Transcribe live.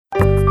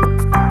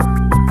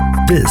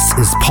This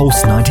is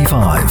Pulse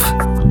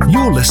 95.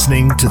 You're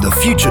listening to the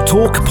Future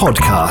Talk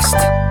podcast.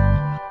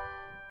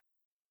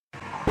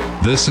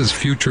 This is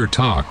Future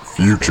Talk.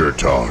 Future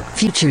Talk.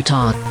 Future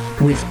Talk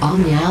with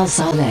Omnia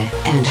Al-Saleh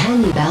and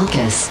Hani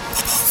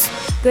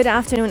Balkis. Good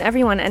afternoon,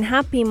 everyone, and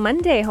happy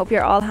Monday. Hope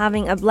you're all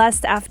having a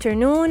blessed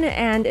afternoon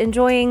and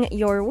enjoying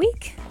your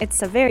week.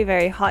 It's a very,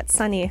 very hot,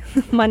 sunny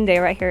Monday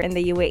right here in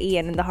the UAE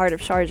and in the heart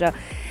of Sharjah.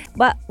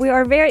 But we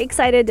are very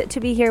excited to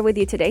be here with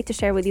you today to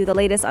share with you the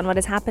latest on what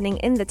is happening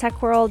in the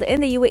tech world,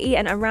 in the UAE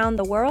and around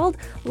the world.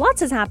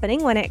 Lots is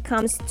happening when it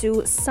comes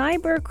to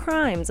cyber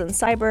crimes and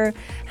cyber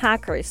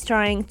hackers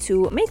trying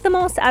to make the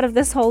most out of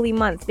this holy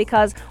month,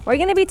 because we're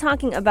going to be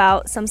talking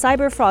about some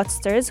cyber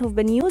fraudsters who've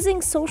been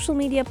using social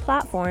media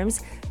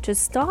platforms to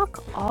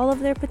stalk all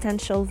of their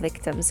potential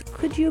victims.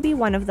 Could you be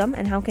one of them,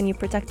 and how can you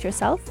protect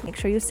yourself? Make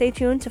sure you stay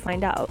tuned to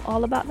find out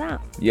all about that.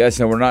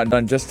 Yes, and we're not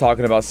done just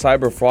talking about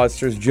cyber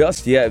fraudsters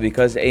just yet,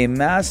 because a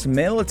mass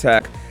mail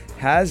attack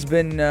has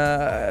been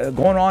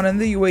going on in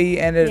the UAE,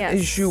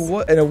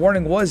 and a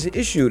warning was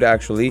issued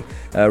actually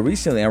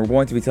recently, and we're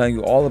going to be telling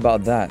you all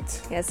about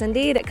that. Yes,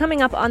 indeed.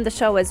 Coming up on the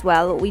show as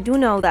well, we do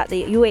know that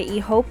the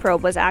UAE Hope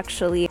Probe was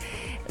actually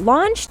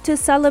launched to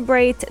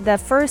celebrate the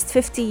first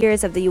 50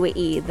 years of the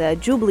UAE, the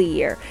Jubilee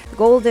year, the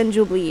Golden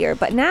Jubilee year.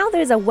 But now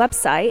there's a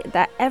website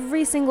that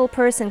every single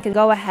person can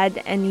go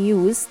ahead and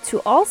use to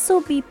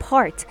also be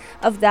part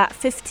of that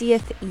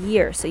 50th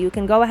year. So you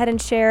can go ahead and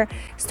share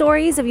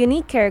stories of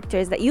unique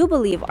characters that you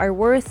believe are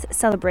worth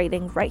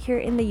celebrating right here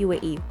in the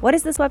UAE. What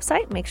is this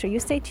website? Make sure you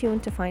stay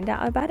tuned to find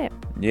out about it.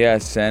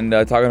 Yes, and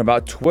talking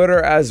about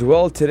Twitter as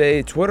well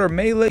today. Twitter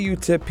may let you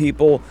tip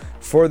people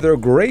for their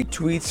great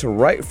tweets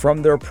right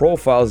from their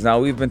profiles. Now,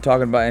 we've been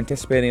talking about,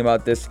 anticipating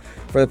about this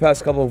for the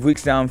past couple of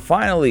weeks now, and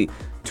finally,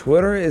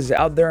 Twitter is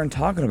out there and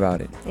talking about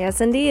it.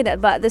 Yes, indeed.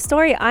 But the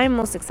story I'm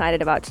most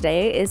excited about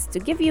today is to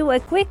give you a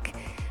quick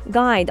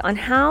guide on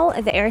how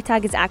the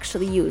AirTag is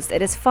actually used.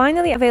 It is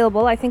finally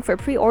available, I think, for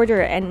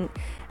pre-order, and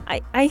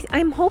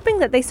I'm hoping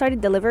that they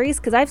started deliveries,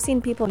 because I've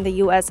seen people in the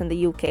US and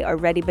the UK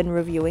already been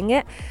reviewing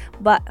it.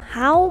 But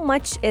how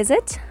much is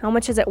it? How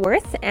much is it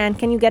worth? And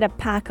can you get a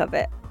pack of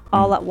it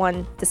all at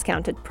one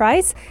discounted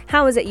price?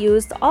 How is it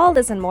used? All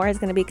this and more is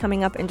going to be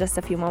coming up in just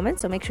a few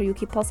moments. So make sure you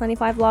keep Pulse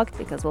 95 locked,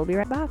 because we'll be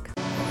right back.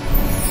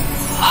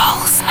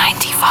 Pulse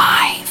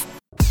 95.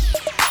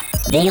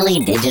 Daily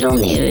digital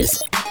news.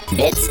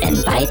 Bits and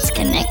bytes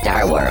connect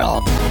our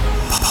world.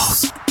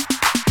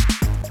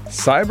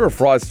 Cyber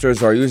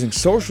fraudsters are using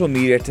social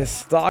media to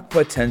stalk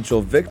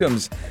potential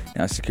victims.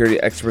 Now, security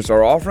experts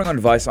are offering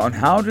advice on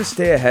how to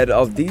stay ahead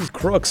of these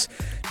crooks.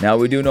 Now,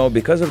 we do know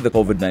because of the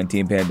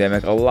COVID-19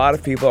 pandemic, a lot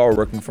of people are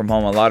working from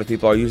home. A lot of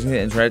people are using the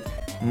internet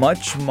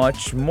much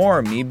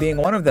more, me being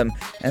one of them.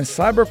 And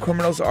cyber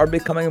criminals are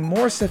becoming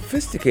more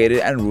sophisticated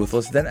and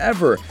ruthless than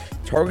ever,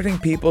 targeting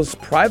people's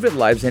private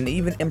lives and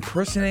even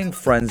impersonating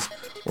friends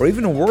or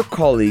even work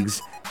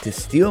colleagues to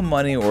steal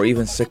money or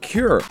even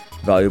secure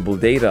valuable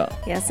data.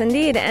 Yes,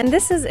 indeed. And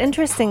this is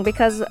interesting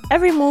because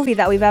every movie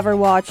that we've ever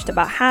watched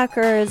about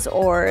hackers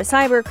or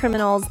cyber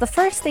criminals, the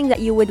first thing that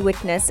you would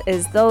witness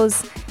is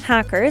those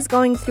hackers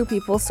going through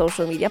people's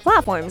social media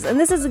platforms. And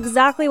this is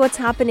exactly what's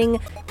happening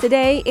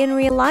today in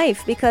real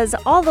life, because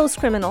all those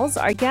criminals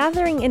are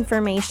gathering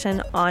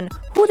information on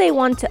who they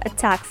want to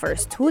attack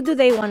first, who do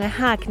they want to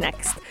hack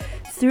next,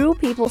 through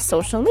people's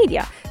social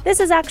media. This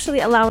is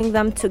actually allowing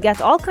them to get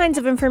all kinds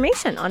of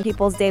information on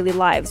people's daily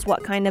lives.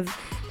 What kind of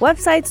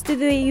websites do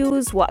they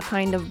use? What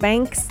kind of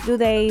banks do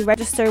they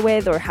register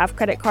with or have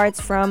credit cards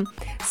from?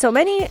 So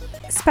many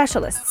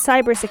specialists,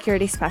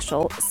 cybersecurity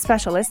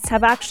specialists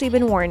have actually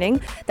been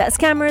warning that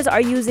scammers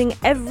are using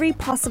every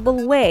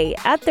possible way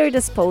at their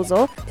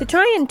disposal to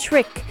try and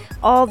trick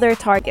all their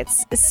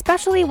targets,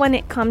 especially when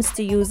it comes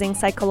to using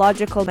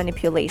psychological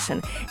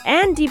manipulation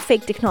and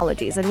deepfake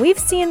technologies. And we've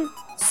seen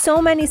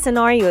so many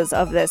scenarios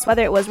of this,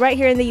 whether it was right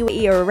here in the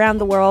UAE or around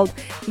the world.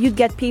 You'd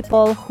get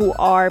people who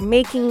are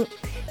making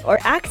or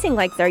acting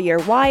like they're your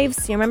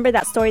wives. You remember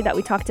that story that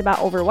we talked about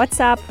over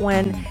WhatsApp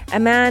when a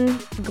man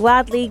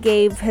gladly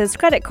gave his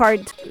credit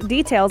card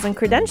details and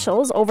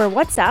credentials over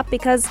WhatsApp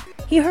because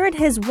he heard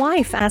his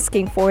wife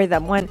asking for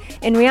them, when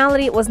in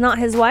reality it was not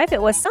his wife,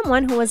 it was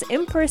someone who was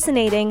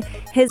impersonating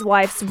his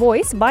wife's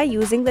voice by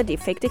using the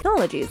deepfake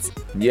technologies.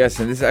 Yes,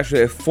 and this is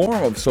actually a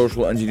form of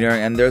social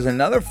engineering, and there's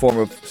another form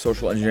of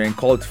social engineering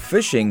called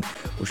phishing,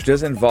 which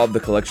does involve the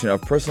collection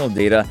of personal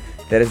data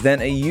that is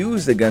then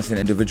used against an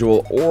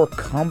individual or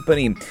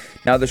company.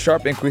 Now, the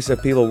sharp increase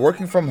of people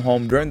working from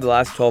home during the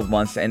last 12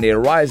 months and a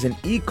rise in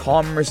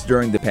e-commerce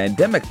during the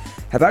pandemic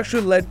have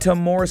actually led to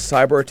more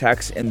cyber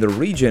attacks in the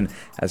region,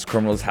 as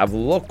criminals have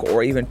looked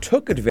or even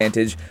took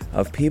advantage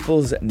of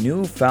people's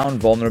newfound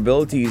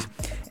vulnerabilities.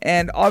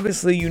 And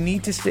obviously, you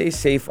need to stay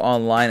safe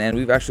online, and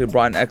we've actually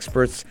brought in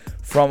experts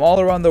from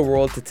all around the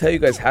world to tell you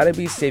guys how to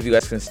be safe. You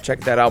guys can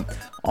check that out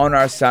on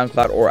our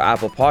SoundCloud or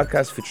Apple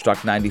podcast, Future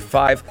Talk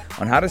 95,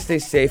 on how to stay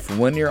safe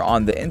when you're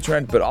on the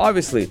internet. But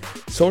obviously,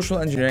 social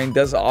engineering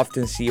does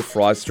often see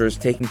fraudsters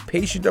taking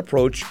patient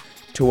approach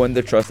to win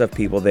the trust of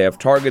people they have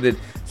targeted.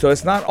 So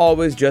it's not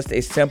always just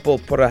a simple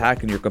put a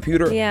hack in your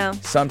computer. Yeah.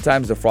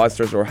 Sometimes the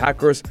fraudsters or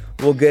hackers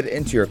will get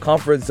into your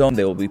comfort zone.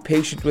 They will be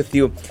patient with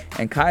you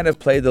and kind of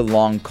play the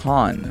long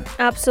con.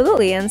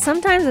 Absolutely. And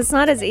sometimes it's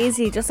not as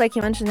easy, just like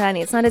you mentioned,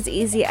 Danny, it's not as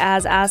easy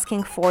as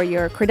asking for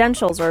your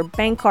credentials or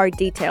bank card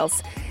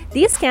details.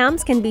 These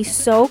scams can be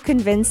so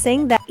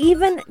convincing that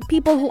even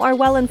people who are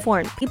well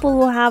informed, people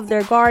who have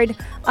their guard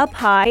up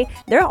high,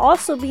 they're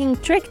also being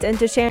tricked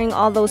into sharing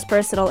all those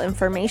personal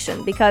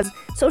information, because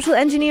social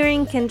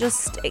engineering can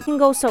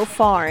go so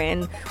far.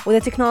 And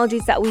with the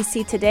technologies that we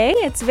see today,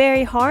 it's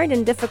very hard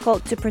and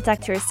difficult to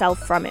protect yourself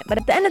from it. But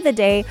at the end of the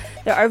day,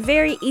 there are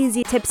very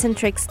easy tips and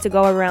tricks to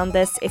go around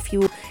this. If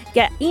you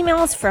get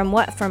emails from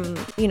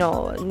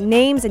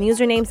names and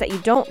usernames that you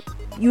don't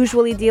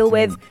usually deal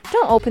with,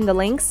 don't open the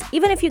links.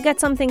 Even if you get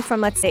something from,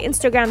 let's say,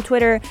 Instagram,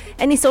 Twitter,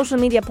 any social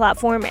media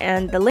platform,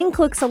 and the link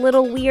looks a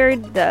little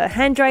weird, the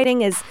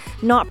handwriting is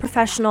not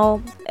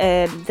professional,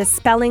 the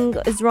spelling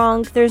is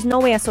wrong, there's no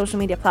way a social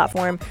media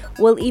platform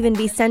will even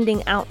be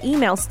sending out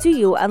emails to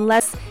you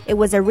unless it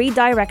was a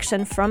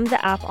redirection from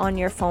the app on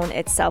your phone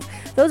itself.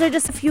 Those are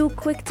just a few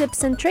quick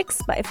tips and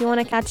tricks, but if you want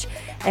to catch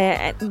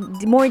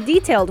more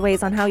detailed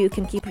ways on how you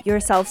can keep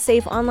yourself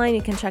safe online,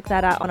 you can check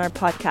that out on our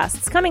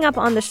podcasts. Coming up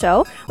on the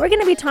show, we're going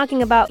to be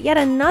talking about yet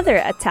another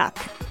attack,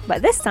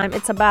 but this time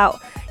it's about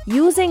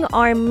using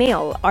our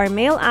mail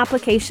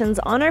applications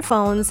on our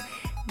phones.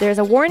 There's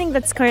a warning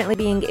that's currently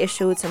being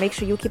issued, so make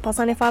sure you keep Pulse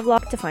 95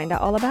 locked to find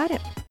out all about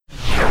it.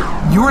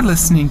 You're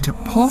listening to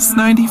Pulse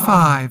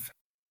 95.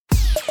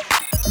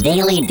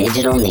 Daily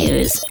digital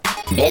news.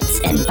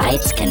 Bits and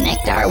bytes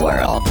connect our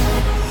world.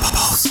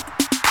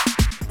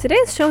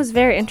 Today's show is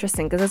very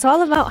interesting because it's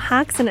all about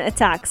hacks and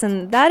attacks,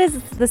 and that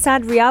is the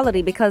sad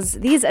reality, because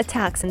these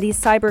attacks and these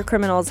cyber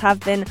criminals have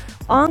been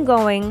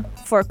ongoing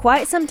for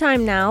quite some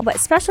time now, but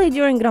especially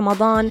during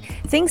Ramadan,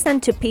 things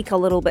tend to peak a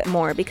little bit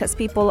more because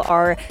people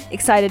are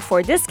excited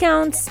for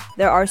discounts.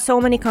 There are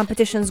so many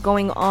competitions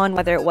going on,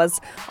 whether it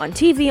was on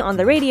TV, on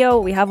the radio.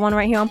 We have one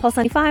right here on Pulse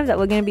 95 that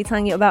we're going to be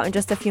telling you about in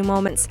just a few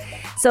moments.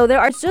 So there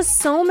are just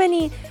so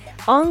many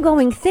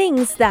ongoing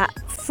things that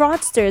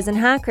fraudsters and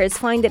hackers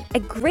find it a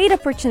great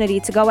opportunity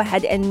to go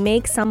ahead and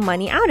make some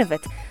money out of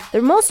it.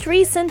 The most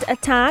recent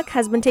attack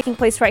has been taking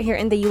place right here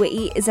in the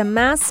UAE, is a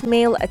mass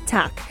mail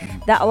attack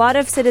that a lot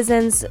of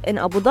citizens in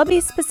Abu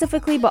Dhabi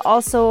specifically, but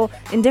also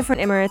in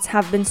different Emirates,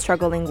 have been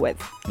struggling with.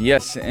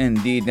 Yes,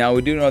 indeed. Now,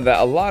 we do know that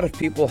a lot of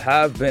people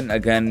have been,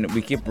 again,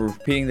 we keep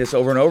repeating this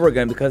over and over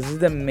again because this is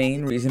the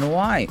main reason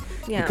why.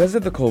 Yeah. Because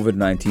of the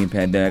COVID-19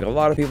 pandemic, a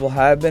lot of people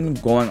have been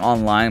going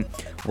online,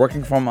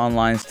 working from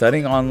online,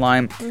 studying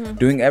online,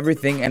 doing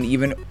everything, and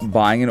even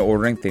buying and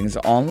ordering things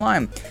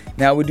online.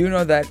 Now, we do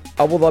know that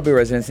Abu Dhabi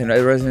residents and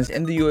residents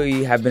in the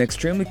UAE have been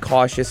extremely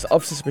cautious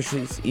of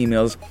suspicious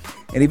emails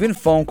and even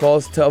phone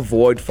calls to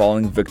avoid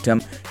falling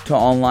victim to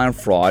online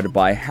fraud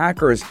by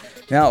hackers.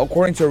 Now,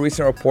 according to a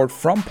recent report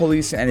from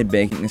police and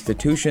banking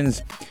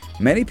institutions,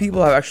 many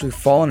people have actually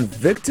fallen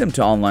victim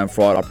to online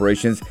fraud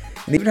operations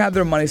and even had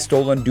their money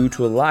stolen due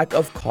to a lack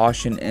of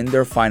caution in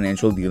their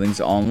financial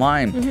dealings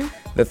online.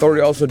 The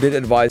authority also did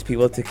advise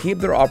people to keep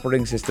their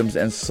operating systems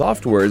and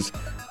softwares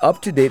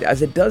up to date,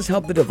 as it does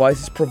help the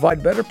devices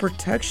provide better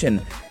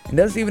protection and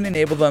does even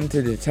enable them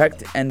to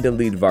detect and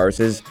delete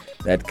viruses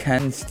that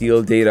can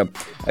steal data.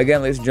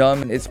 Again, ladies and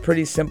gentlemen, it's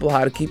pretty simple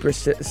how to keep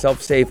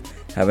yourself safe.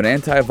 Have an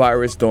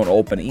antivirus, don't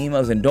open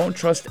emails, and don't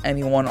trust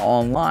anyone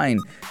online.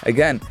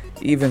 Again,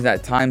 even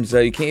at times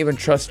you can't even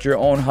trust your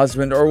own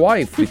husband or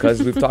wife,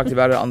 because we've talked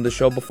about it on the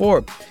show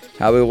before.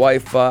 How a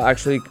wife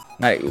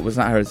it was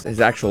not his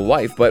actual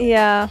wife, but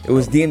it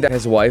was deemed as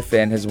his wife,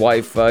 and his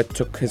wife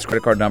took his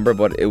credit card number,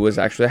 but it was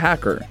actually a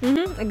hacker.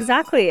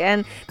 Exactly.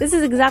 And this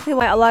is exactly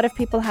why a lot of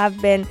people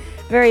have been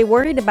very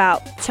worried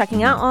about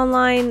checking out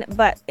online.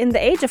 But in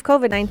the age of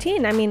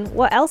COVID-19, I mean,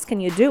 what else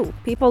can you do?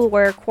 People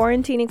were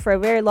quarantining for a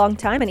very long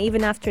time, and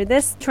even after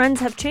this,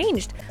 trends have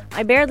changed.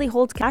 I barely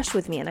hold cash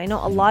with me, and I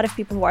know a lot of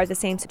people who are the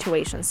same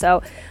situation.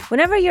 So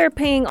whenever you're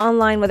paying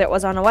online, whether it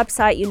was on a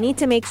website, you need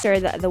to make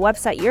sure that the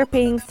website you're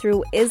paying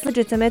through is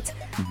legitimate.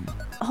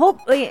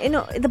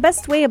 The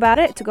best way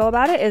to go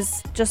about it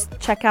is just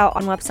check out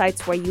on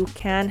websites where you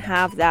can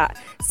have that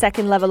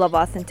second level of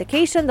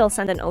authentication. They'll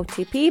send an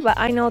OTP, but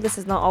I know this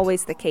is not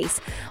always the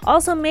case.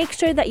 Also, make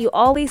sure that you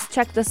always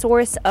check the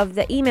source of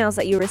the emails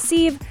that you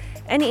receive.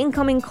 Any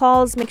incoming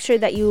calls, make sure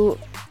that you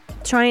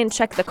try and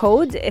check the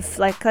code. If,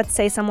 let's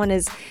say someone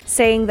is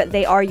saying that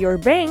they are your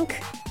bank,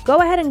 go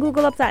ahead and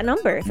Google up that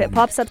number. If it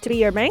pops up to be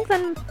your bank,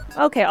 then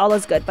okay, all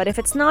is good. But if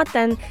it's not,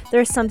 then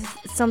there's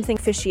something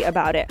fishy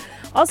about it.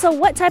 Also,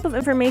 what type of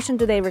information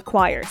do they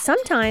require?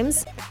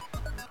 Sometimes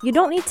you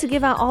don't need to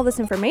give out all this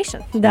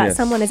information that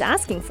someone is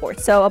asking for.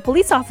 So a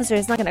police officer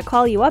is not going to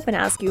call you up and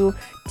ask you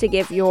to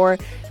give your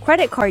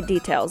credit card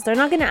details. They're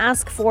not going to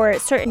ask for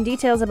certain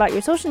details about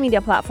your social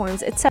media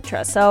platforms,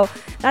 etc. So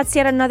that's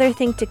yet another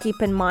thing to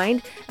keep in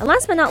mind. And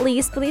last but not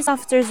least, police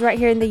officers right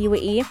here in the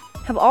UAE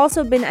have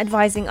also been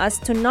advising us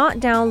to not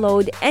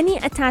download any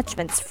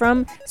attachments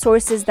from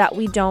sources that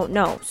we don't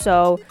know.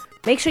 So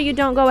make sure you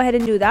don't go ahead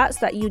and do that so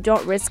that you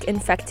don't risk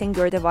infecting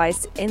your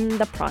device in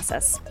the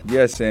process.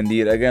 Yes,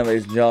 indeed. Again,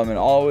 ladies and gentlemen,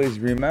 always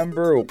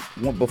remember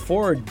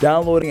before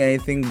downloading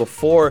anything,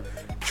 before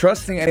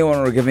trusting anyone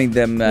or giving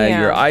them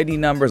your ID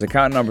numbers,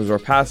 account numbers, or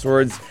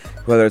passwords,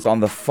 whether it's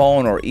on the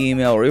phone or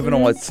email or even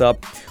on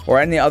WhatsApp or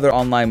any other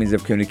online means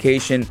of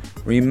communication,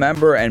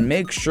 remember and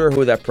make sure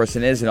who that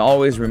person is. And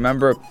always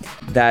remember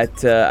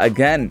that,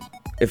 again,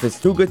 if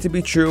it's too good to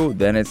be true,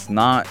 then it's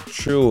not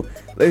true.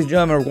 Ladies and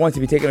gentlemen, we're going to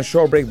be taking a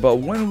short break, but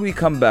when we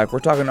come back, we're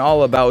talking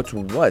all about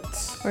what?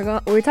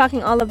 We're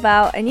talking all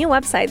about a new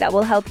website that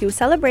will help you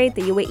celebrate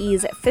the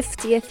UAE's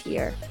 50th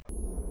year.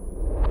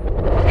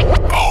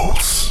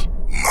 Pulse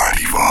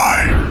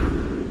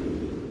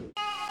 95.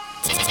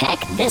 Check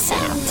this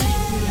out.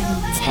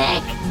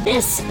 Check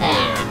this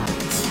out.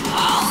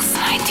 Pulse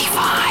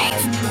 95.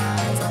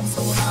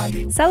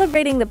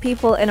 Celebrating the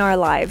people in our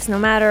lives, no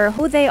matter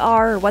who they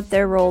are or what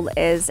their role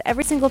is.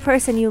 Every single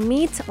person you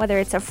meet, whether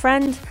it's a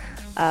friend,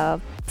 a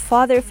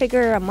father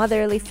figure, a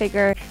motherly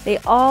figure, they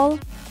all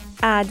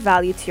add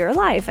value to your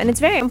life. And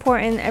it's very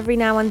important every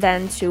now and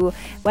then to,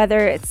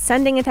 whether it's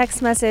sending a text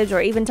message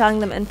or even telling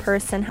them in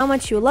person how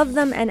much you love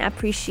them and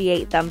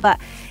appreciate them. But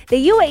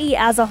the UAE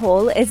as a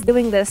whole is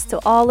doing this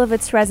to all of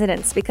its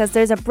residents because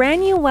there's a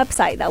brand new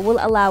website that will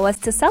allow us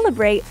to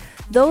celebrate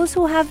those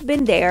who have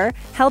been there,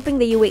 helping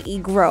the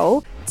UAE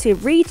grow to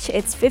reach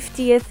its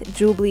 50th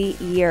Jubilee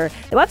year.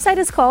 The website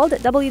is called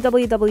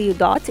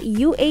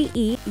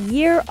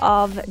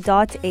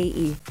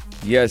www.uaeyearof.ae.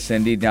 Yes,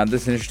 indeed. Now,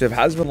 this initiative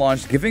has been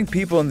launched, giving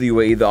people in the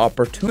UAE the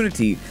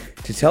opportunity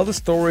to tell the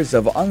stories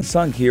of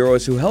unsung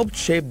heroes who helped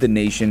shape the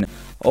nation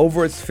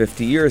over its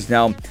 50 years.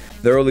 Now,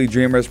 the Early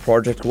Dreamers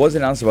project was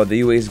announced by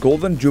the UAE's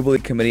Golden Jubilee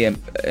Committee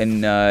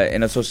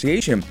in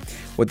association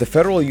with the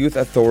Federal Youth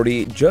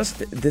Authority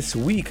just this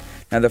week.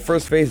 Now, the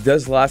first phase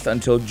does last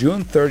until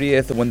June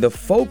 30th, when the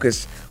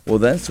focus will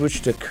then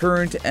switch to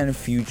current and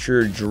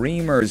future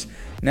dreamers.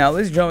 Now,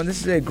 ladies and gentlemen,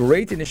 this is a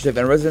great initiative,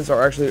 and residents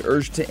are actually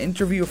urged to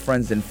interview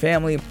friends and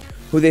family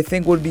who they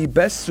think would be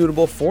best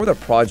suitable for the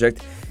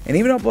project, and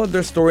even upload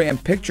their story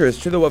and pictures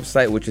to the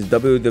website, which is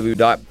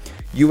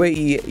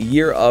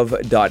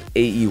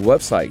www.uaeyearof.ae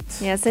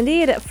website. Yes,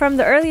 indeed. From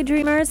the early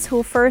dreamers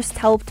who first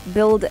helped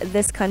build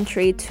this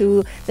country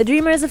to the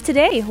dreamers of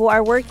today who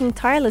are working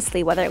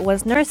tirelessly, whether it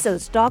was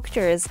nurses,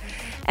 doctors,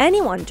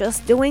 anyone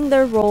just doing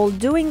their role,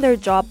 doing their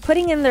job,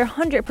 putting in their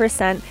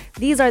 100%,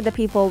 these are the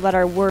people that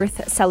are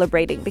worth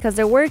celebrating because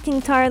they're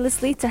working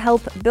tirelessly to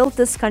help build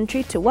this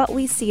country to what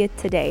we see it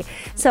today.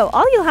 So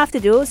all you have to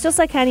do is, just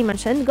like Hani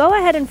mentioned, go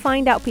ahead and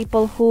find out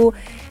people who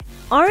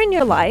are in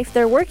your life.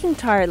 They're working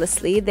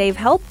tirelessly. They've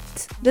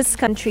helped this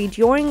country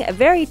during a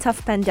very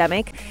tough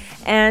pandemic,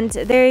 and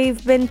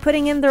they've been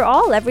putting in their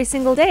all every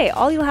single day.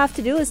 All you have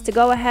to do is to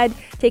go ahead,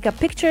 take a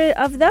picture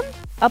of them,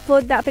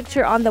 upload that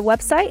picture on the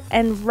website,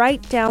 and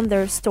write down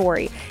their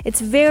story.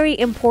 It's very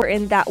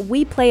important that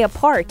we play a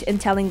part in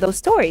telling those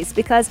stories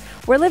because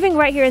we're living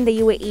right here in the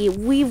UAE.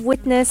 We've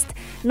witnessed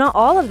not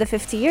all of the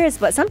 50 years,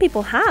 but some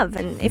people have.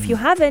 And if you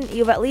haven't,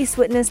 you've at least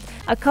witnessed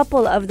a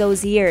couple of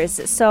those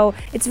years. So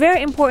it's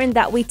very important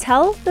that we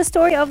tell the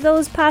story of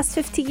those past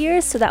 50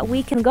 years so that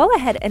we can go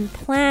ahead and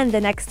plan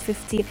the next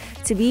 50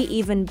 to be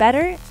even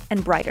better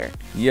and brighter.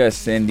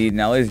 Yes, indeed.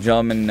 Now, ladies and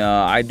gentlemen,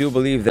 I do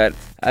believe that,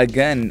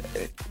 again,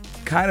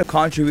 kind of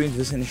contributing to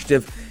this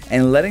initiative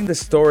and letting the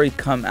story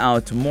come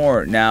out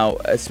more now,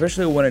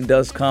 especially when it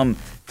does come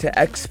to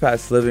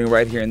expats living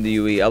right here in the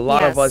UAE. A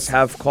lot of us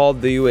have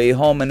called the UAE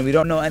home, and we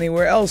don't know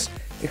anywhere else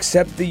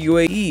except the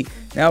UAE.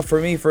 Now, for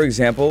me, for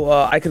example,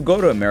 I could go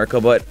to America,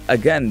 but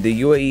again, the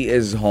UAE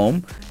is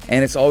home,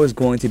 and it's always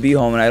going to be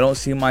home, and I don't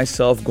see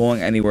myself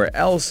going anywhere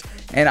else.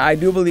 And I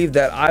do believe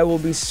that I will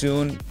be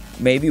soon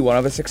maybe one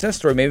of a success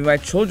story. Maybe my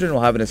children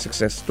will have a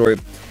success story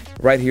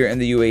right here in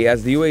the UAE,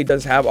 as the UAE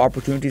does have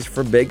opportunities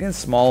for big and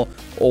small,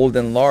 old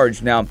and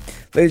large. Now,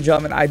 ladies and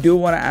gentlemen, I do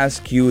want to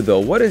ask you though,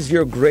 what is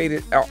your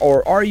greatest,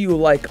 or are you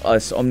like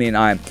us, Omni and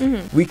I?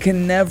 We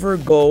can never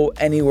go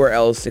anywhere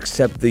else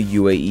except the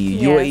UAE.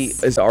 Yes.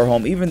 UAE is our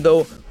home, even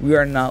though we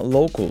are not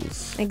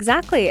locals.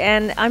 Exactly,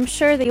 and I'm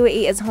sure the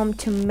UAE is home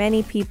to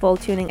many people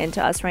tuning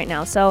into us right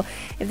now. So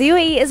if the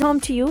UAE is home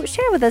to you,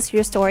 share with us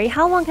your story.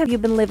 How long have you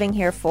been living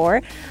here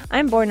for?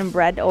 I'm born and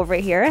bred over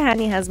here.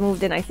 Hani has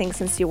moved in, I think,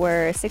 since you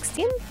were 16?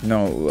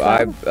 No,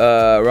 I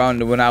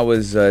around when I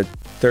was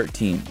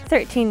 13.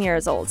 13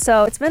 years old.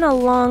 So it's been a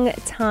long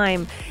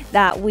time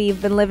that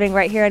we've been living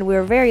right here, and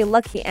we're very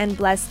lucky and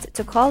blessed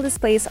to call this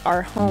place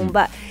our home.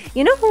 But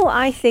you know who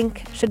I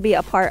think should be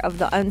a part of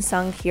the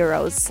unsung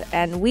heroes,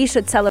 and we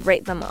should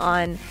celebrate them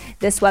on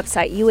this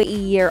website,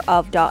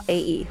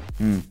 uaeyearof.ae.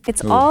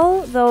 It's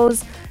all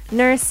those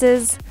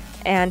nurses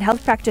and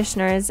health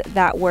practitioners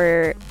that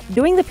were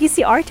doing the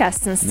PCR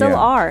tests and still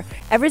are.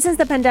 Ever since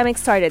the pandemic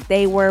started,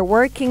 they were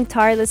working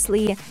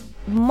tirelessly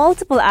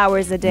multiple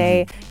hours a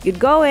day. You'd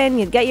go in,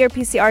 you'd get your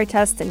PCR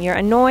test, and you're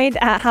annoyed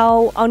at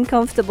how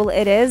uncomfortable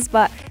it is,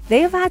 but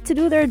they've had to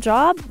do their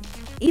job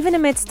even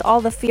amidst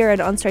all the fear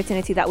and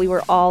uncertainty that we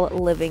were all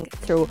living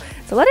through.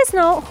 So let us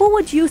know, who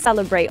would you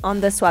celebrate on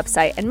this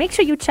website? And make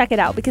sure you check it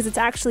out because it's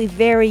actually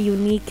very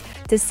unique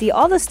to see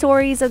all the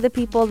stories of the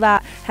people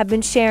that have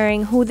been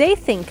sharing who they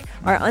think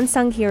are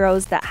unsung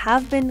heroes that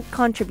have been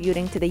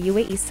contributing to the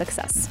UAE's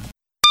success.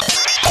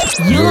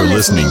 You're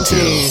listening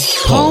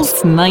to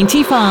Pulse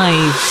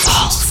 95.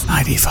 Pulse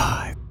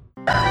 95.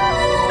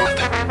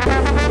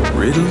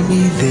 Riddle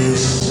me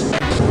this,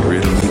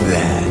 riddle me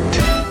that.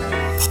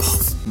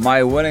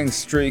 My winning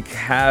streak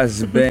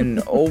has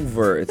been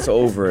over. It's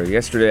over.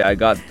 Yesterday I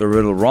got the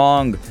riddle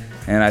wrong,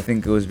 and I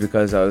think it was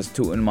because I was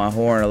tooting my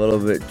horn a little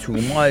bit too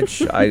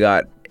much. I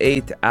got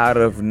 8 out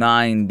of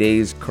 9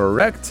 days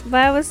correct.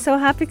 But I was so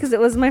happy because it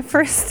was my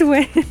first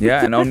win.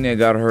 Yeah, and Omnia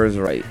got hers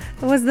right.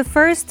 It was the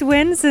first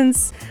win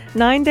since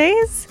 9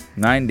 days?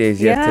 9 days,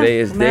 yeah. Today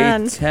is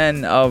day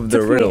 10 of the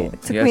riddle.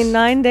 It took me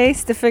 9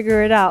 days to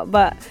figure it out,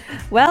 but,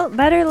 well,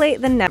 better late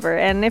than never.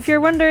 And if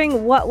you're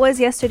wondering what was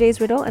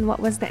yesterday's riddle and what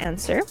was the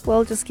answer,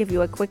 we'll just give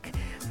you a quick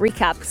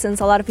recap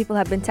since a lot of people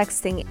have been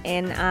texting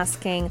in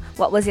asking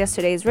what was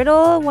yesterday's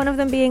riddle, one of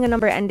them being a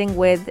number ending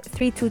with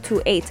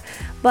 3228.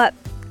 But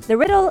the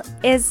riddle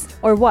is,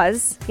 or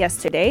was,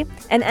 yesterday,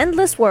 an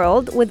endless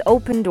world with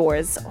open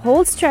doors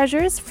holds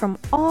treasures from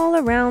all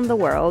around the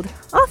world,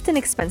 often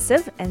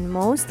expensive and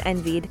most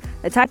envied.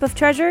 The type of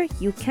treasure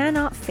you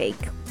cannot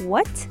fake.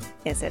 What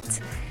is it?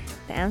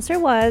 The answer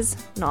was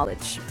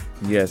knowledge.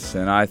 Yes,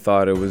 and I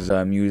thought it was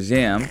a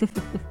museum.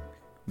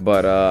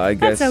 But I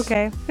guess... That's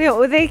okay.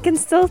 They can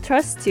still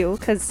trust you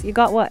because you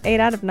got, what, 8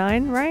 out of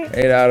 9, right?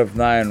 8 out of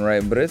 9,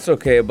 right? But it's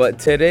okay. But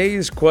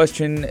today's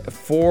question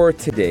for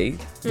today,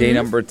 day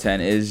number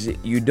 10, is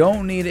you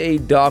don't need a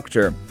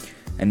doctor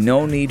and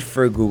no need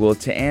for Google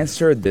to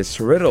answer this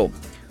riddle.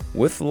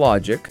 With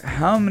logic,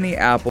 how many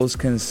apples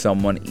can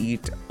someone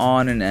eat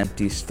on an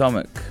empty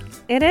stomach?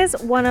 It is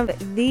one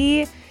of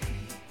the...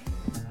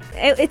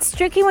 It's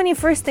tricky when you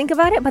first think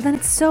about it, but then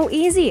it's so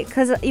easy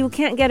because you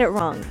can't get it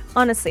wrong.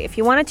 Honestly, if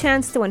you want a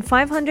chance to win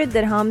 500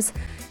 dirhams,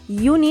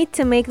 you need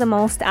to make the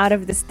most out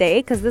of this day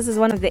because this is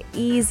one of the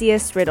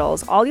easiest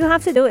riddles. All you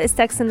have to do is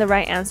text in the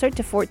right answer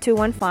to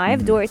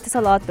 4215. Do it to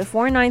Salat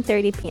before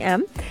 9:30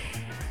 p.m.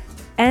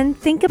 And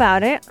think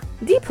about it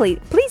deeply.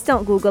 Please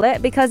don't Google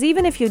it because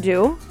even if you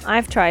do,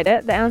 I've tried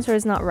it, the answer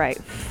is not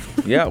right.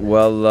 Yeah,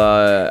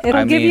 well,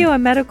 It'll give you a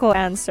medical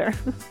answer.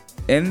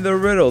 In the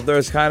riddle,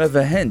 there's kind of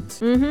a hint.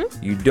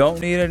 You don't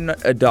need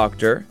a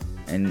doctor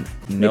and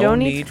no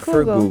need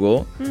for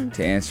Google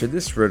to answer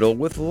this riddle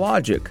with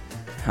logic.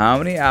 How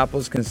many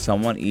apples can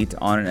someone eat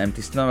on an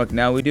empty stomach?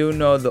 Now, we do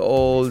know the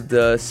old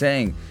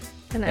saying,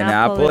 an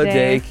apple a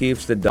day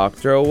keeps the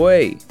doctor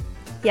away.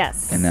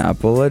 Yes. An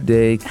apple a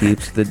day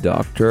keeps the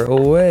doctor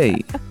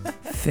away.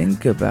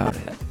 Think about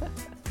it.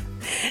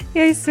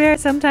 Yeah, I swear,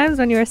 sometimes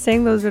when you're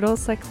saying those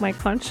riddles, like my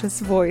conscious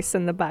voice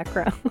in the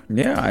background.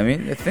 Yeah, I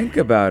mean, think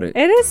about it.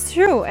 It is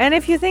true. And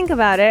if you think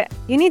about it,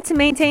 you need to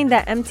maintain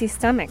that empty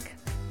stomach.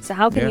 So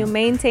how can you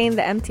maintain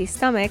the empty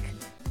stomach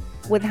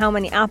with how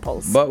many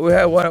apples? But we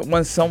had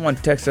when someone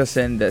texts us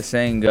in that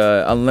saying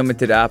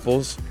unlimited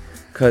apples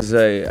because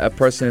a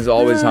person is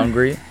always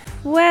hungry.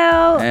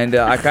 Well... And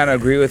I kind of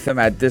agree with him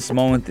at this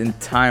moment in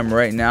time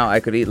right now. I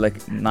could eat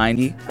like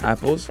 90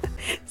 apples.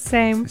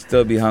 Same.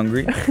 Still be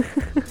hungry.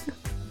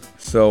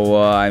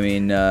 So, I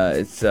mean,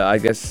 it's I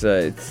guess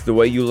it's the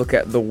way you look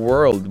at the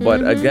world.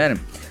 But again,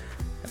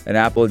 an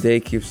apple a day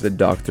keeps the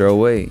doctor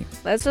away.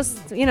 Let's just,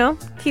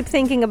 keep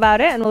thinking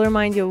about it and we'll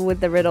remind you with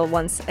the riddle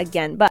once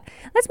again. But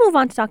let's move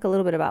on to talk a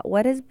little bit about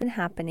what has been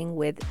happening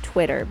with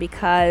Twitter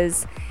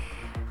because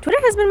Twitter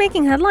has been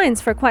making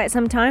headlines for quite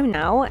some time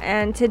now.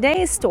 And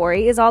today's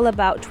story is all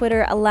about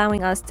Twitter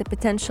allowing us to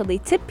potentially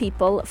tip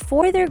people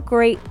for their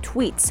great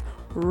tweets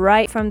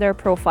right from their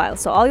profile.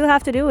 So all you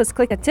have to do is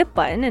click a tip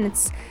button and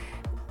it's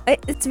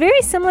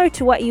very similar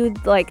to what you'd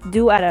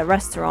do at a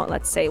restaurant,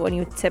 let's say, when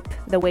you tip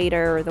the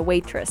waiter or the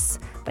waitress.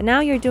 But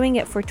now you're doing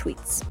it for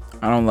tweets.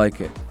 I don't like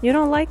it. You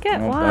don't like it?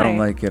 Nope, Why? I don't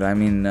like it. I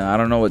mean, I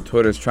don't know what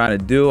Twitter's trying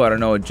to do. I don't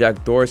know what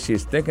Jack Dorsey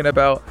is thinking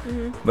about.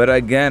 But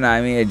again,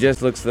 I mean, it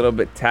just looks a little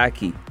bit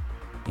tacky.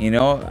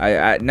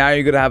 Now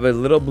you're going to have a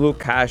little blue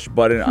cash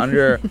button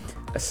under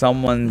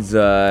someone's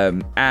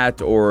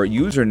at or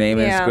username.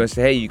 And it's going to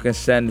say, hey, you can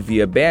send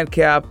via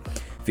Bandcamp,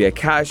 via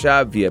Cash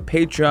App, via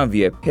Patreon,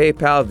 via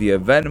PayPal, via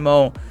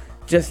Venmo.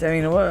 Just,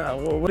 I mean,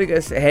 what do you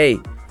guys say? Hey,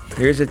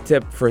 here's a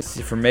tip for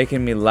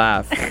making me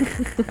laugh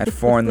at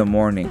 4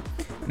 a.m.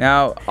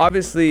 Now,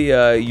 obviously,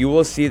 you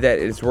will see that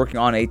it's working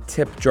on a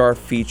tip jar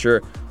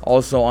feature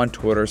also on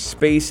Twitter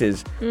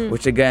Spaces,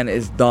 which again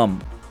is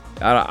dumb.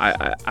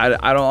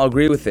 I don't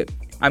agree with it.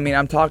 I mean,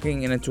 I'm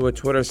talking into a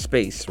Twitter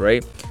space,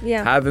 right?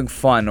 Yeah. Having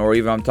fun, or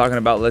even I'm talking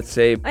about, let's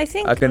say,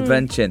 a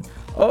convention.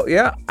 Oh,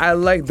 yeah, I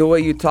like the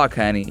way you talk,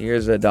 honey.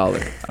 Here's $1.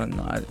 I don't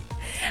know.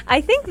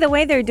 I think the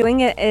way they're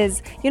doing it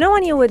is,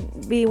 when you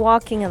would be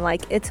walking in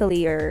like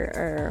Italy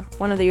or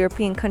one of the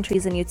European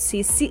countries and you'd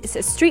see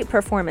street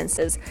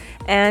performances.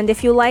 And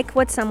if you like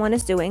what someone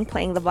is doing,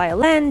 playing the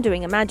violin,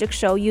 doing a magic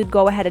show, you'd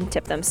go ahead and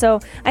tip them. So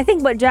I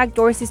think what Jack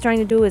Dorsey's trying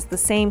to do is the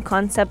same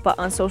concept, but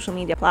on social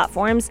media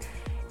platforms.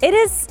 It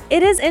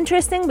is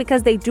interesting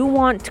because they do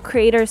want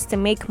creators to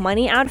make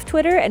money out of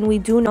Twitter, and we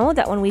do know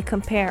that when we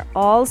compare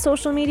all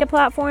social media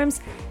platforms,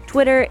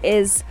 Twitter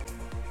is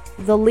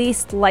the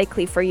least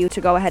likely for you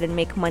to go ahead and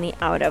make money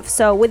out of.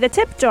 So with the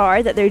tip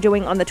jar that they're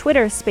doing on the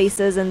Twitter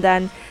Spaces and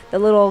then the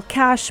little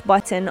cash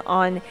button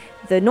on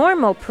the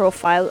normal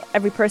profile,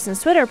 every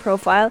person's Twitter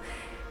profile,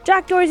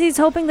 Jack Dorsey is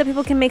hoping that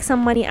people can make some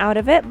money out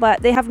of it,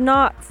 but they have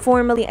not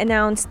formally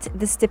announced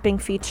this tipping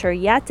feature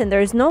yet, and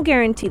there is no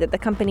guarantee that the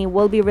company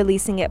will be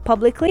releasing it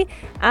publicly.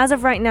 As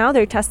of right now,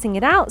 they're testing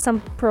it out.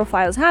 Some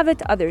profiles have it,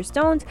 others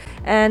don't,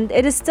 and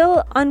it is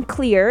still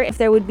unclear if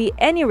there would be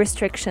any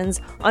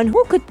restrictions on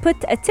who could put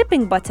a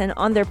tipping button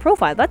on their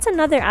profile. That's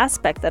another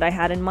aspect that I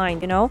had in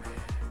mind,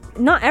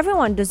 Not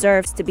everyone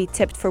deserves to be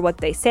tipped for what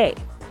they say.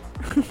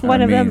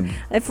 One of them,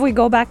 if we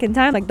go back in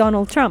time, like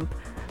Donald Trump.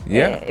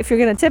 Yeah. If you're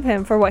going to tip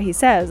him for what he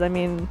says,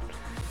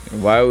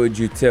 why would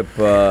you tip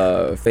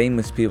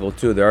famous people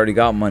too? They already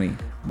got money.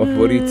 But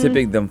what are you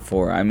tipping them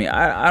for?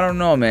 I don't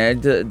know, man.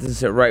 It doesn't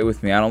sit right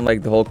with me. I don't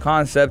like the whole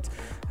concept.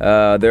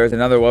 There's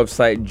another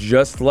website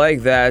just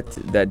like that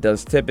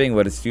does tipping,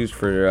 but it's used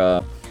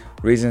for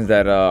reasons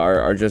that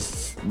are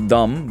just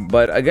dumb.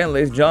 But again,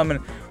 ladies and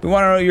gentlemen, we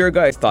want to know your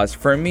guys' thoughts.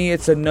 For me,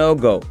 it's a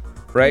no-go.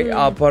 Right?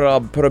 I'll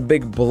put a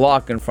big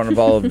block in front of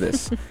all of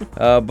this.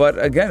 But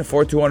again,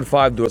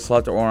 4215, do a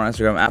slot or on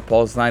Instagram at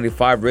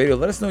Pulse95 Radio.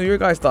 Let us know your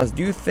guys' thoughts.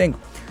 Do you think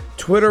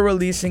Twitter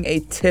releasing a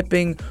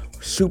tipping,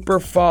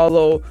 super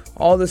follow,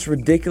 all this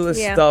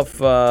ridiculous stuff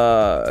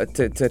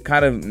to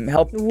kind of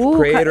help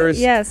creators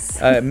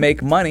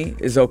make money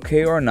is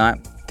okay or not?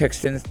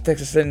 Text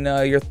us in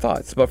your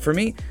thoughts. But for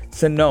me,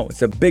 it's a no.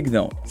 It's a big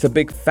no. It's a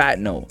big fat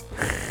no.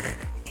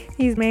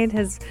 He's made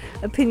his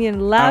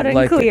opinion loud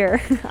and clear.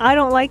 I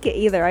don't like it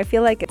either. I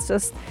feel like it's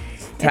just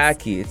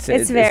tacky. It's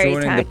very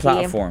ruining tacky. the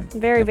platform.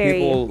 Very.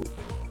 People,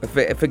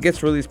 if it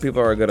gets released,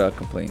 people are gonna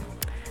complain.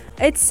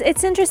 It's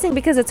interesting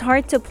because it's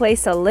hard to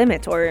place a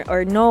limit or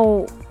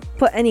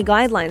put any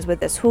guidelines with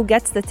this. Who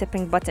gets the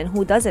tipping button?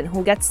 Who doesn't?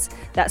 Who gets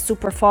that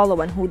super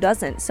follow and who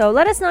doesn't? So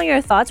let us know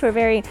your thoughts. We're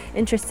very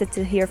interested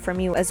to hear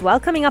from you as well.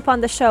 Coming up on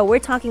the show, we're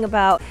talking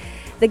about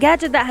the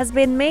gadget that has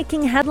been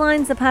making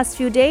headlines the past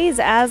few days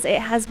as it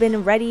has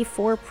been ready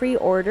for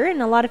pre-order,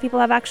 and a lot of people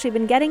have actually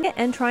been getting it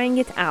and trying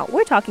it out.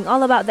 We're talking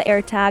all about the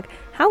AirTag.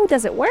 How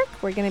does it work?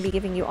 We're going to be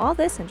giving you all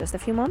this in just a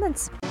few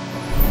moments.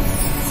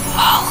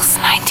 Pulse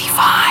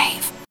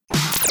 95.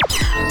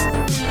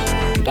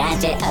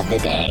 Gadget of the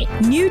day.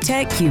 New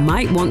tech you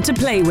might want to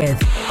play with.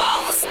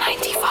 Pulse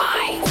 95.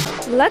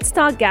 Let's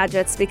talk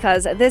gadgets,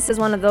 because this is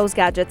one of those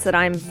gadgets that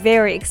I'm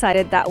very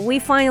excited that we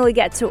finally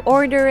get to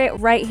order it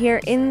right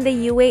here in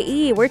the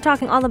UAE. We're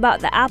talking all about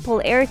the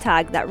Apple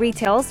AirTag that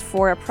retails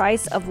for a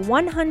price of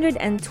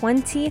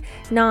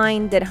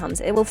 129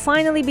 dirhams. It will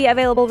finally be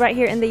available right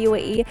here in the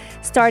UAE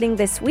starting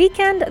this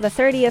weekend, the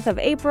 30th of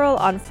April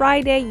on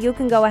Friday. You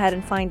can go ahead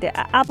and find it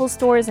at Apple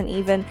stores and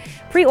even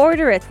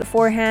pre-order it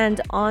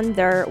beforehand on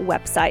their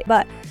website.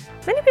 But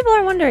many people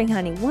are wondering,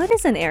 honey, what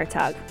is an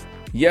AirTag?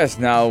 Yes,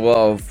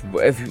 now,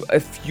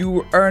 if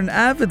you are an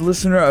avid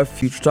listener of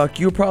Future Talk,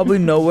 you probably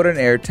know what an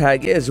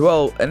AirTag is.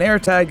 Well, an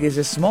AirTag is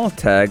a small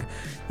tag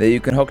that you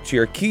can hook to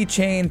your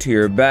keychain, to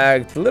your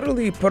bag, to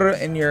literally put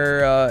it in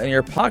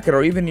your pocket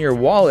or even your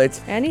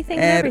wallet. Anything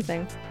and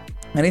everything.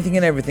 Anything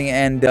and everything.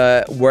 And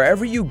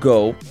wherever you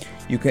go,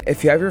 you can,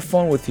 if you have your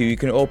phone with you, you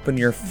can open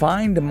your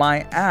Find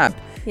My app.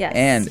 Yes.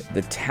 And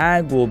the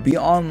tag will be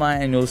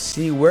online and you'll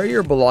see where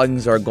your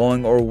belongings are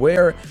going or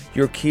where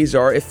your keys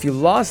are if you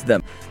lost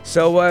them.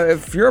 So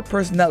if you're a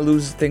person that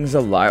loses things a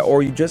lot,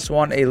 or you just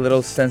want a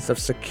little sense of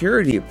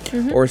security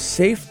or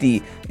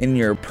safety in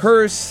your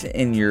purse,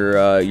 in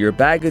your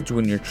baggage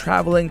when you're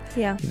traveling,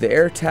 the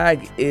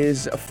AirTag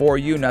is for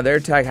you. Now, the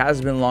AirTag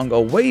has been long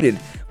awaited,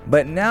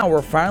 but now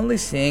we're finally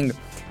seeing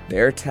the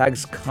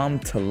AirTags come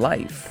to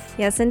life.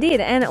 Yes, indeed.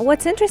 And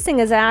what's interesting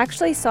is I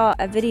actually saw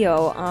a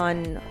video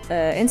on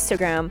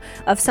Instagram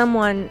of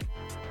someone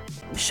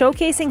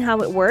showcasing how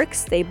it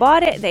works. They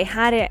bought it, they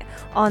had it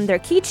on their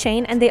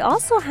keychain, and they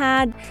also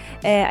had,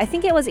 I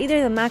think it was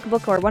either the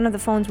MacBook or one of the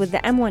phones with the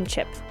M1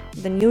 chip,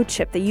 the new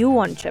chip, the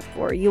U1 chip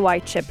or UI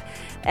chip.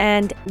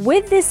 And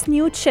with this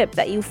new chip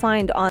that you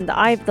find on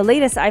the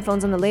latest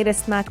iPhones and the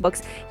latest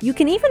MacBooks, you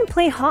can even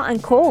play hot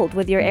and cold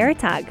with your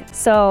AirTag.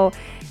 So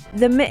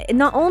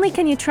not only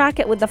can you track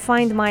it with the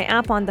Find My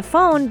app on the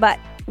phone, but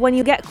when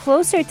you get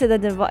closer to the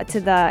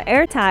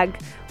AirTag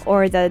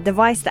or the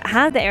device that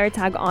has the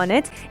AirTag on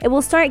it, it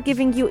will start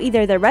giving you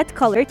either the red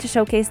color to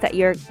showcase that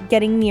you're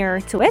getting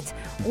nearer to it,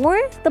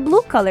 or the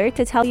blue color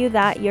to tell you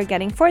that you're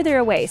getting further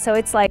away. So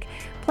it's like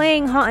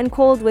playing hot and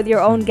cold with your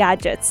own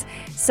gadgets.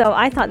 So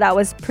I thought that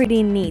was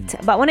pretty neat.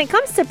 But when it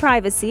comes to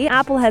privacy,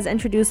 Apple has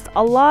introduced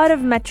a lot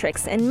of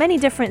metrics and many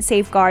different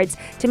safeguards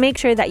to make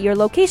sure that your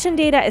location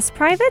data is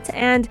private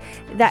and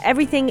that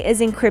everything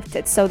is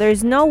encrypted. So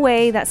there's no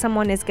way that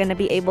someone is going to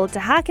be able to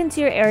hack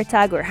into your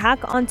AirTag or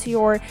hack onto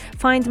your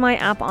Find My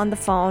app on the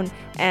phone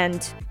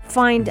and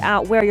find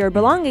out where your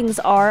belongings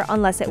are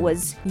unless it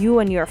was you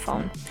and your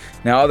phone.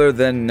 Now, other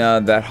than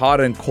that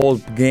hot and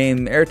cold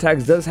game,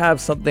 AirTags does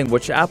have something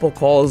which Apple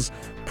calls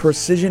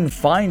precision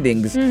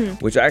findings,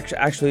 which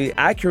actually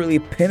accurately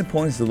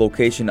pinpoints the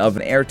location of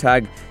an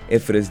AirTag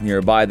if it is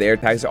nearby. The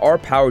AirTags are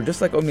powered,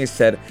 just like Omi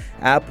said,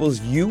 Apple's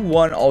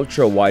U1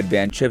 ultra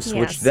wideband chips,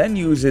 which then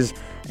uses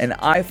an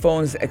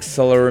iPhone's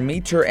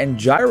accelerometer and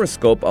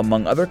gyroscope,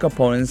 among other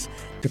components,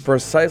 to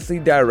precisely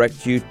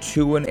direct you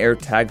to an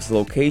AirTag's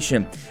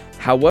location.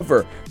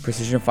 However,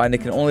 precision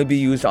finding can only be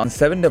used on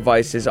 7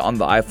 devices on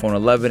the iPhone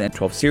 11 and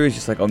 12 series,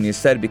 just like Omnia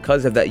said,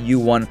 because of that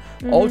U1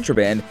 Ultra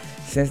band,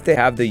 since they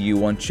have the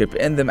U1 chip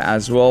in them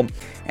as well.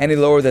 Any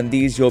lower than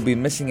these, you'll be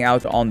missing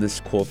out on this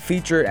cool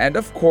feature. And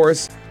of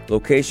course,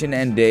 location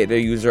and data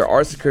user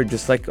are secure,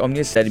 just like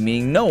Omnia said,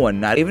 meaning no one,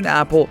 not even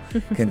Apple,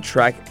 can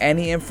track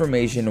any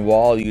information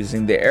while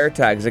using the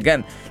AirTags.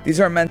 Again, these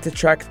are meant to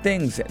track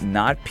things,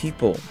 not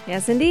people.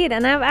 Yes, indeed.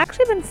 And I've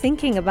actually been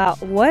thinking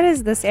about what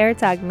is this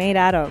AirTag made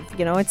out of?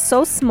 You know, it's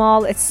so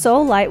small, it's so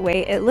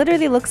lightweight. It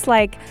literally looks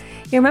like,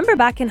 you remember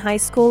back in high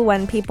school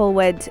when people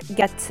would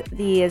get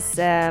these,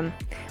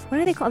 what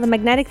do they call the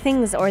magnetic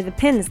things or the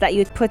pins that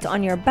you'd put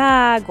on your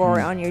bag or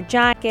on your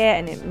jacket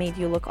and it made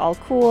you look all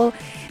cool?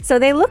 So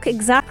they look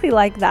exactly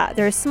like that.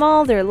 They're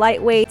small, they're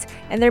lightweight,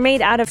 and they're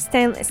made out of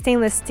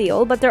stainless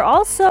steel, but they're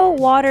also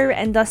water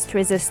and dust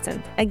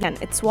resistant. Again,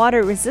 it's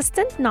water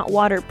resistant, not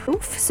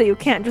waterproof, so you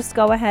can't just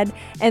go ahead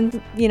and,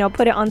 you know,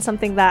 put it on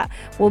something that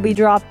will be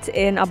dropped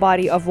in a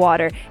body of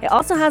water. It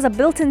also has a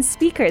built-in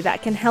speaker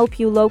that can help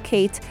you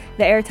locate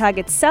the AirTag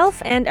itself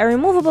and a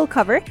removable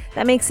cover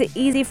that makes it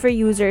easy for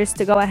users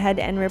to go ahead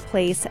and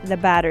replace the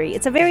battery.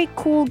 It's a very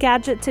cool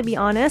gadget, to be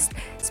honest,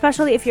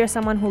 especially if you're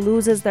someone who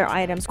loses their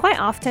items quite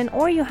often,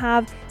 or you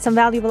have some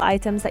valuable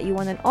items that you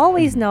want to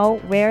always know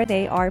where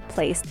they are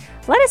placed.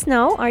 Let us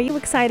know, are you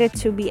excited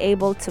to be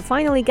able to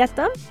finally get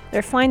them?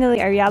 They're finally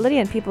a reality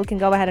and people can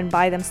go ahead and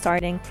buy them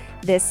starting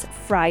this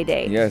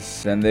Friday.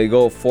 Yes, and they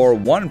go for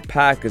 1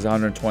 pack is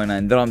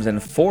 129 dirhams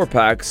and 4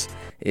 packs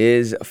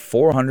is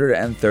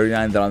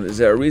 439 dirhams. Is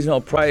it a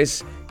reasonable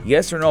price?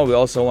 Yes or no? We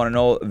also want to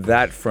know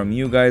that from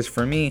you guys.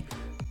 For me,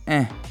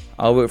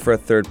 I'll wait for a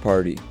third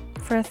party.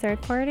 For a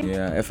third party?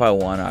 Yeah, if I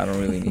want it, I don't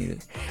really need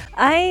it.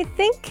 I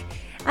think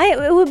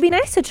it would be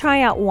nice to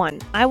try out one.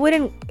 I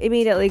wouldn't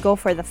immediately go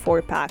for the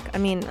 4-pack. I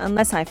mean,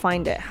 unless I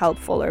find it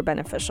helpful or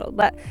beneficial.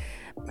 But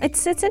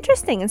it's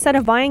interesting. Instead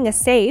of buying a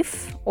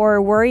safe or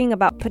worrying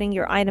about putting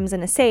your items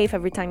in a safe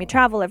every time you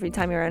travel, every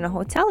time you're in a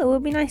hotel, it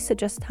would be nice to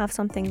just have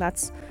something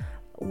that's,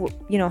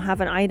 you know,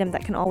 have an item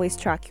that can always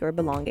track your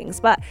belongings.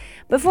 But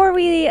before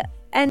we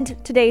end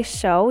today's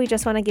show, we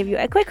just want to give you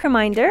a quick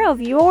reminder of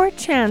your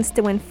chance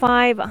to win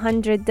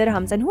 500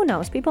 dirhams. And who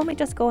knows, people may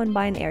just go and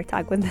buy an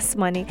AirTag with this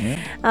money.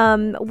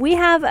 We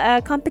have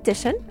a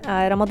competition,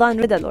 Ramadan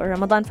Riddle or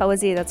Ramadan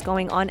Fawazir, that's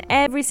going on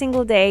every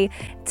single day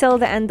till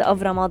the end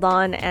of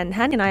Ramadan. And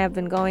Hani and I have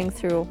been going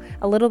through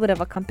a little bit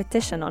of a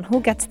competition on who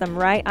gets them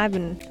right. I've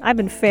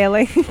been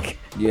failing.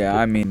 Yeah,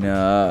 I mean,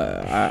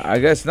 I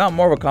guess not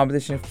more of a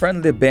competition,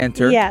 friendly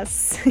banter.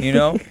 Yes. You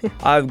know,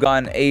 I've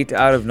gotten 8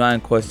 out of 9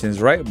 questions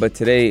right, but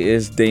today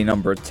is day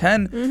number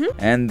 10.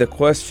 And the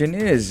question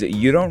is,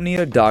 you don't need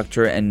a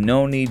doctor and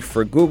no need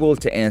for Google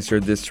to answer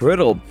this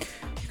riddle.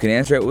 You can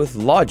answer it with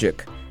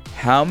logic.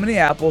 How many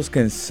apples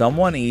can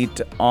someone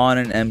eat on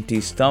an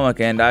empty stomach?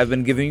 And I've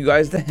been giving you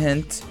guys the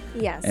hint.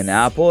 Yes. An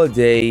apple a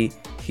day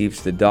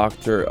keeps the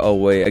doctor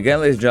away. Again,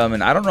 ladies and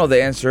gentlemen, I don't know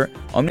the answer.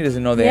 Omni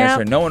doesn't know the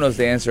answer. No one knows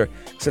the answer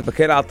except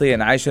Bakir Ati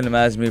and Aisha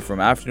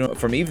Namazmi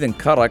from Evening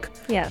Karak.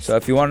 Yes. So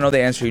if you want to know the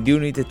answer, you do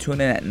need to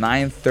tune in at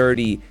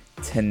 9:30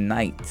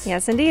 tonight.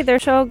 Yes, indeed. Their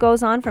show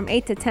goes on from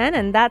 8 to 10,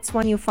 and that's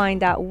when you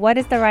find out what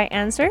is the right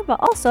answer, but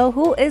also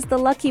who is the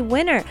lucky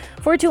winner.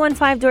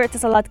 4215 Dur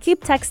Salat.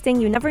 Keep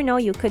texting. You never know.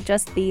 You could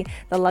just be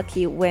the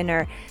lucky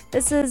winner.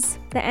 This is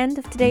the end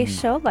of today's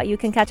show, but you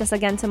can catch us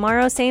again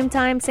tomorrow, same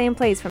time, same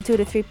place from 2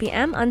 to 3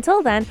 p.m.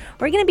 Until then,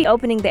 we're going to be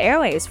opening the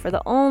airwaves for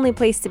the only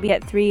place to be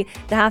at 3,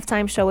 the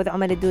halftime show with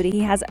Omar Duri.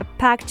 He has a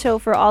packed show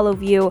for all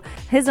of you.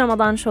 His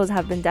Ramadan shows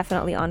have been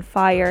definitely on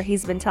fire.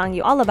 He's been telling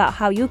you all about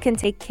how you can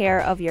take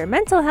care of your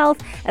mental health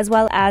as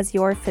well as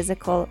your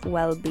physical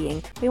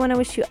well-being. We want to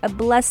wish you a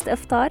blessed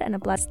iftar and a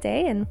blessed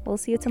day, and we'll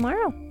see you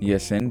tomorrow.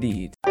 Yes,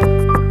 indeed.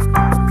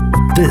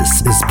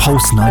 This is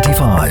Pulse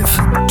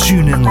 95.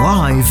 Tune in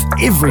live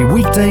every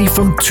weekday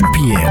from 2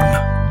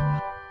 p.m.